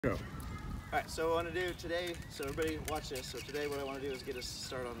Go. Alright, so what I want to do today, so everybody watch this. So today what I want to do is get us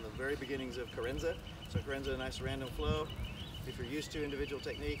started on the very beginnings of karenza. So karenza, a nice random flow. If you're used to individual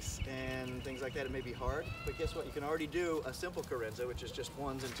techniques and things like that, it may be hard. But guess what? You can already do a simple karenza, which is just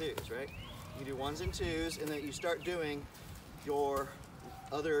ones and twos, right? You do ones and twos, and then you start doing your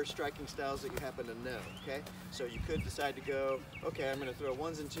other striking styles that you happen to know, okay? So you could decide to go, okay, I'm going to throw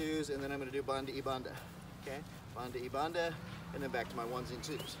ones and twos, and then I'm going to do banda y banda, okay? Banda y banda, and then back to my ones and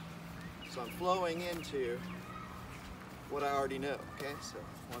twos. So I'm flowing into what I already know, okay? So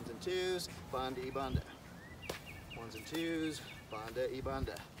ones and twos, banda y banda. Ones and twos, banda y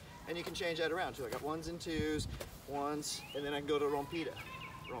banda. And you can change that around too. I got ones and twos, ones, and then I can go to rompida.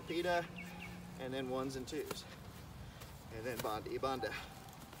 Rompida, and then ones and twos. And then banda y banda,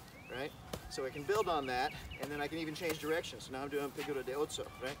 right? So I can build on that, and then I can even change directions. So now I'm doing figura de ocho,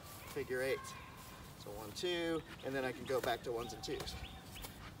 right? Figure eight. So 1, 2, and then I can go back to ones and twos.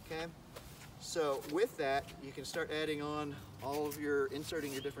 Okay? So with that, you can start adding on all of your,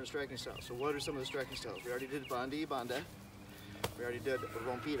 inserting your different striking styles. So what are some of the striking styles? We already did banda y banda. We already did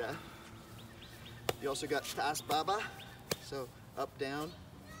rompida. You also got taas baba, so up, down,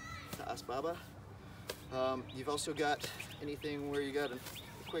 taas baba. You've also got anything where you got a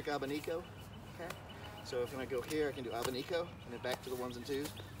quick abanico, okay? So if I go here, I can do abanico, and then back to the ones and twos.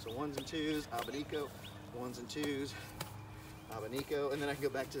 So ones and twos, abanico, ones and twos, abanico, and then I can go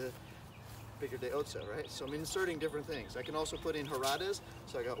back to figura de ocho, right? So I'm inserting different things. I can also put in haradas.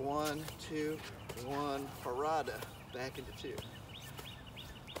 So I got 1, 2, 1, harada, back into 2.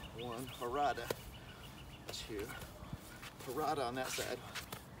 1, harada, 2, harada on that side,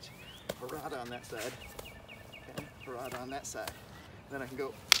 harada on that side, okay, harada on that side. And then I can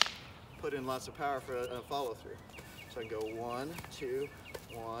go put in lots of power for a follow through. So I can go 1, 2,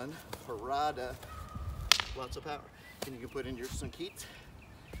 1, harada, lots of power. And you can put in your sankit,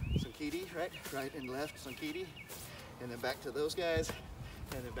 sankiti, right? Right and left, sankiti. And then back to those guys,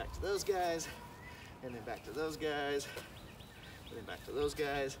 and then back to those guys, and then back to those guys, and then back to those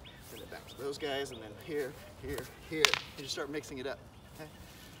guys, and then back to those guys, and then here, here, here. And you start mixing it up, okay?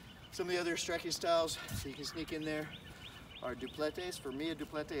 Some of the other striking styles that you can sneak in there are dupletes. For me, a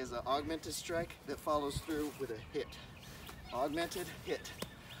duplete is an augmented strike that follows through with a hit. Augmented, hit.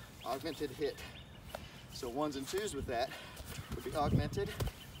 Augmented, hit. So ones and twos with that would be augmented.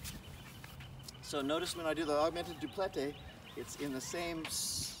 So notice when I do the augmented duplete, it's in the same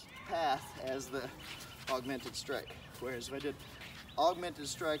path as the augmented strike. Whereas if I did augmented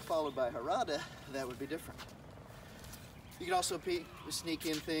strike followed by harada, that would be different. You can also sneak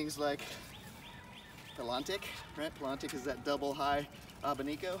in things like pelantic, right? Pelantic is that double high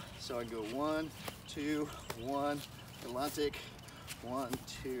abanico. So I go 1, 2, 1, pelantic, 1,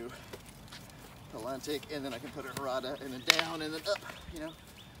 2, pelantic, and then I can put a harada, and then down, and then up, you know?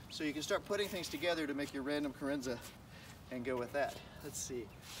 So you can start putting things together to make your random karenza and go with that. Let's see,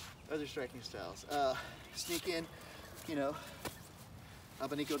 other striking styles. Sneak in, you know,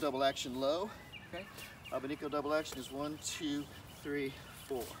 abanico double action low, okay? Abanico double action is 1, 2, 3,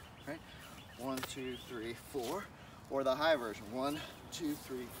 4, right? 1, 2, 3, 4, or the high version, 1, 2,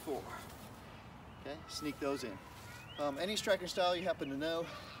 3, 4. Okay, sneak those in. Any striking style you happen to know,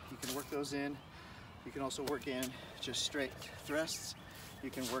 you can work those in. You can also work in just straight thrusts.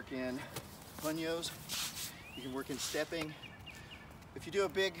 You can work in puños. You can work in stepping. If you do a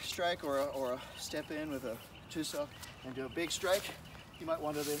big strike or a step in with a tuso and do a big strike, you might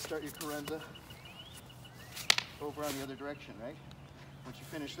want to then start your karenza over on the other direction, right? Once you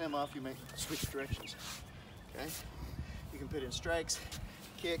finish them off, you may switch directions, okay? You can put in strikes,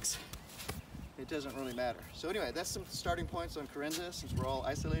 kicks, it doesn't really matter. So anyway, that's some starting points on karenza since we're all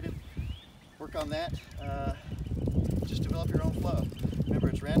isolated. Work on that, just develop your own flow. Remember,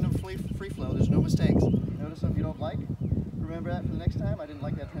 it's random free flow, there's no mistakes. Notice something you don't like, remember that for the next time. I didn't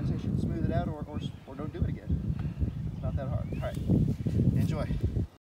like that transition, smooth it out or don't do it again. It's not that hard. All right, enjoy.